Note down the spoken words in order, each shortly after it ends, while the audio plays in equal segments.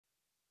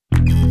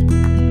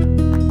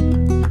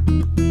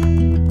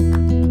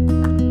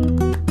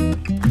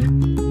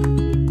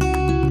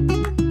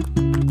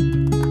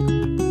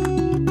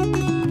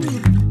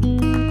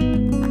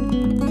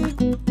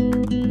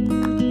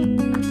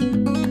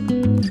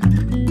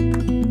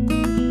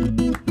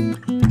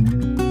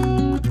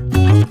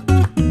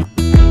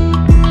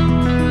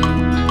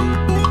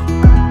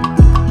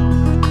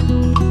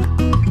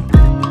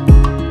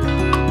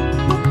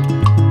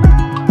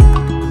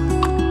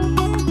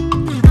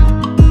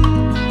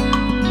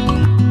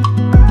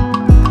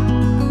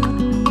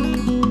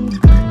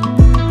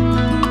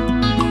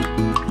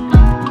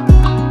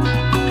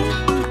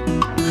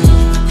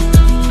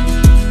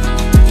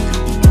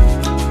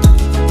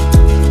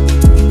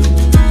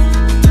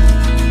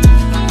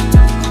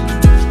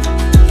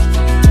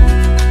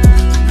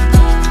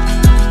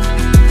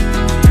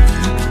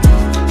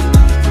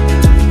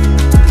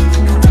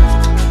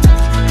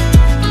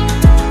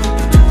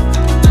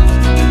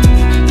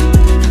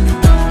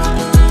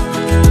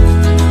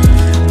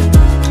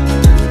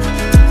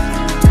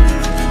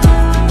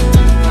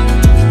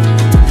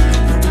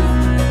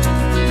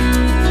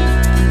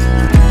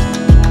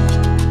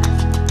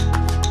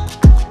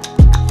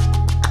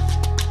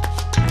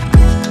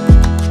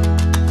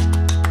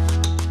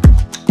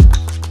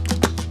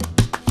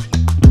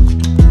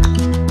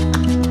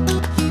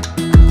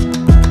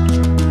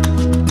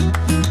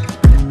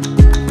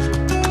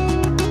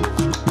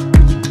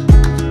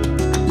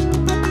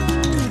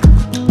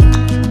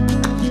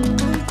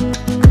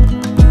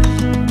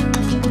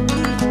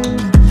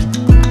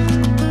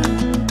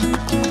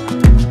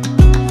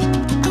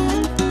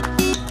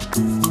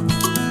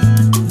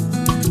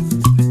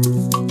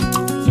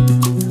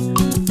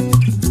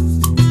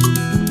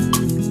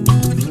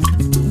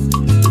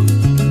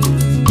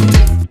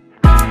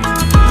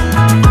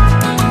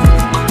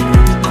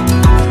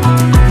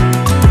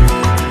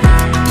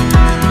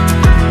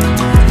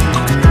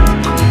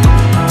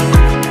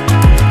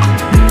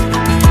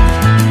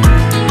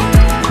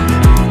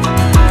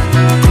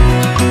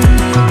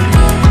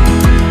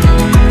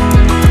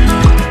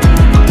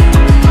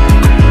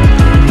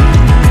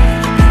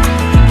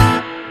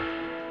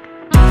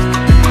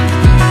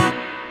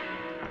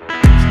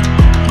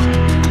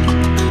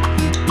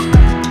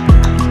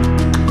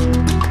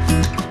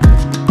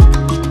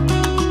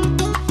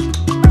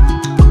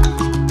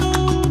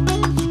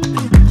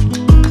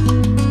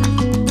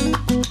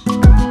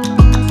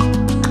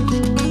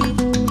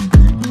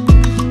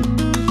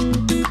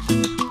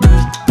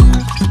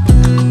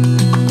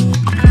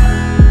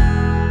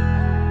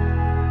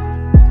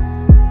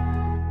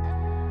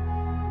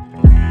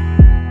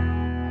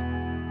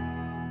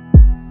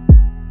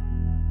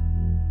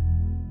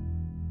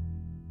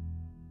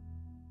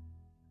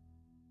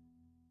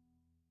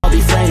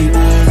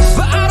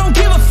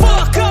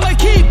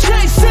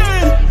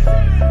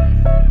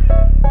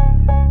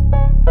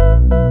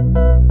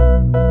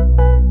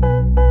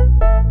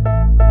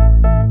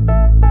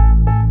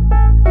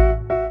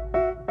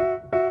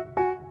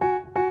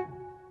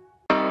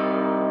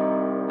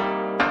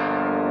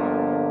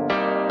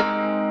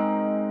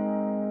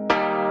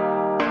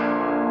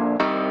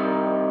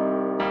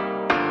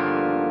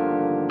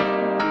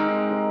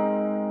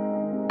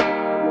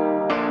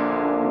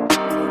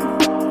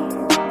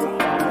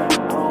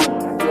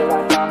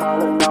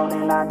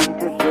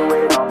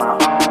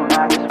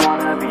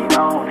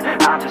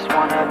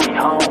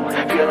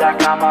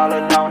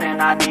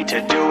to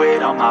do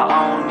it on my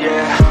own,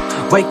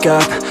 yeah. Wake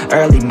up,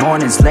 early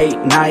mornings, late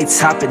nights,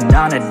 hopping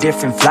on a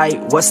different flight.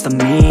 What's the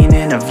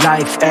meaning of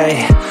life,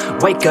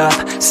 ayy? Wake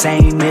up,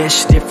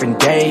 same-ish, different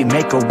day.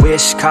 Make a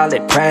wish, call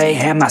it pray.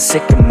 Am I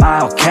sick, am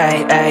I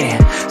okay,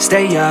 ayy?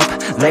 Stay up,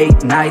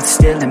 late nights,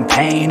 still in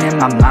pain. In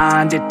my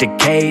mind it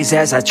decays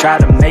as I try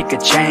to make a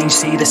change.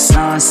 See the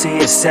sun, see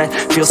it set,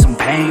 feel some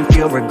pain,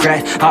 feel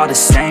regret. All the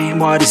same,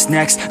 what is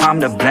next? I'm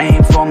to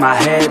blame for my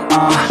head,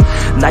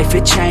 Life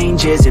it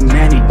changes in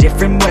many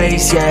different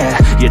ways,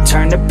 yeah. You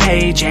turn the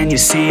page and you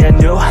see a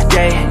new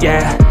day,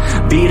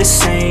 yeah. Be the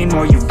same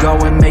or you go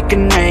and make a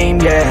name,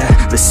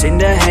 yeah. Listen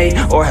to hate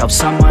or help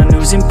someone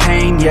who's in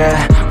pain, yeah.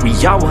 We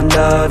all want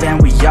love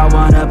and we all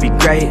wanna be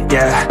great,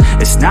 yeah.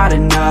 It's not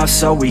enough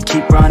so we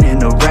keep running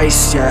the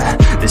race, yeah.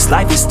 This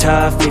life is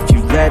tough if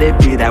you let it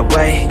be that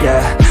way,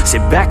 yeah.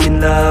 Sit back and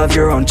love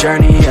your own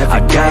journey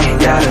every day. I got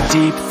a lot of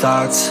deep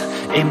thoughts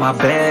in my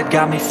bed,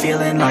 got me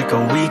feeling like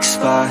a weak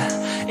spot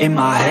in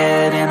my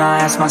head, and I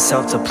ask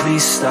myself to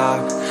please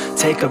stop.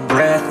 Take a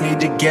breath, need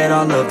to get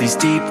all of these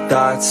deep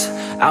thoughts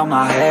out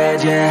my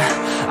head, yeah.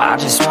 I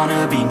just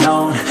wanna be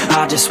known,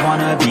 I just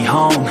wanna be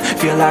home.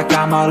 Feel like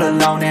I'm all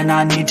alone and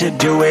I need to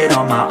do it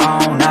on my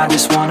own. I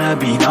just wanna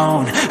be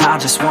known, I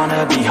just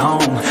wanna be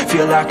home.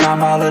 Feel like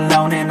I'm all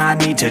alone and I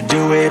need to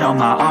do it on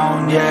my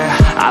own, yeah.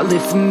 I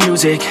live for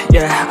music,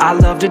 yeah, I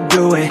love to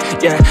do it,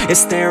 yeah.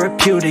 It's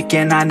therapeutic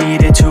and I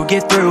need it to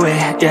get through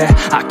it, yeah.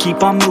 I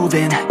keep on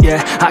moving,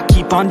 yeah, I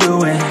keep on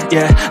doing,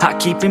 yeah. I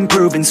keep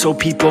improving so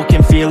people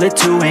can feel it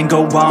too, and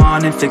go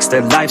on and fix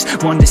their lives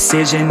one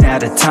decision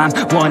at a time.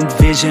 One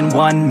vision,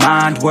 one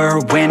mind, we're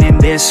winning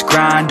this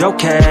grind.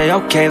 Okay,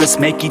 okay, let's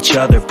make each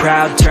other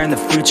proud. Turn the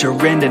future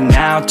into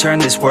now, turn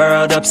this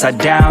world upside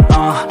down,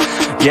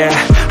 yeah.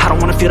 I don't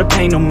wanna feel the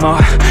pain no more,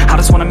 I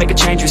just wanna make a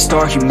change,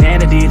 restore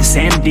humanity. The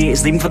sanity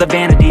is leaving for the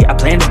vanity. I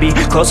plan to be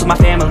close with my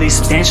family,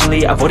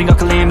 substantially avoiding all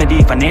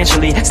calamity.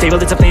 Financially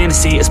stable, it's a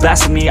fantasy, it's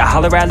blasphemy. I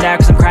holler out loud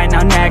cause I'm crying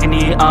out in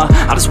agony,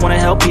 I just wanna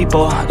help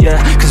people, yeah.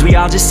 Cause we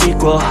all just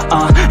equal,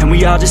 and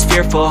we all just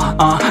fearful,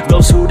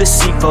 those who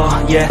deceitful,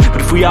 yeah.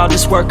 But if we all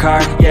just work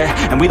hard,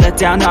 yeah, and we let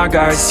down our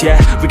guards, yeah,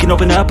 we can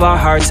open up our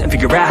hearts and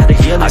figure out how to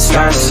heal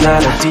ourselves. I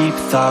got a lot of deep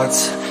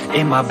thoughts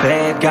in my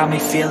bed, got me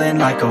feeling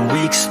like a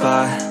weak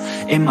spot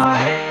in my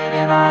head,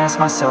 and I ask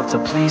myself to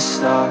please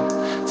stop.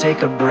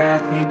 Take a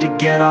breath, need to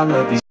get all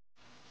of these